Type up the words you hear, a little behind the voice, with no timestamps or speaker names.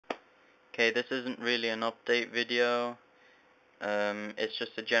Okay, this isn't really an update video. It's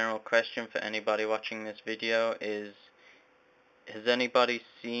just a general question for anybody watching this video has anybody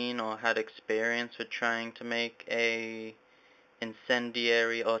seen or had experience with trying to make a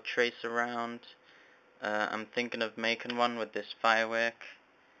incendiary or tracer round? I'm thinking of making one with this firework.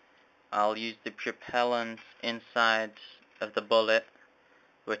 I'll use the propellant inside of the bullet,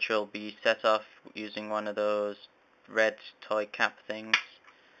 which will be set off using one of those red toy cap things,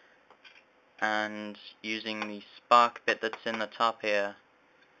 and using the spark bit that's in the top here,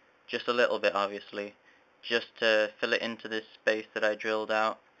 just a little bit obviously, just to fill it into this space that I drilled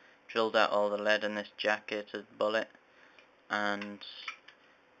out all the lead in this jacket of the bullet. And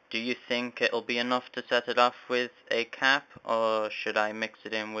do you think it'll be enough to set it off with a cap, or should I mix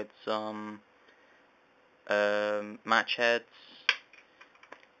it in with some match heads?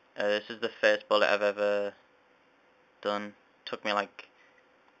 This is the first bullet I've ever done. Took me like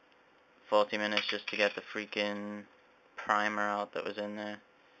 40 minutes just to get the freaking primer out that was in there.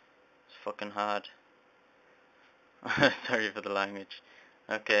 It's fucking hard. Sorry for the language.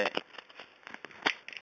 Okay.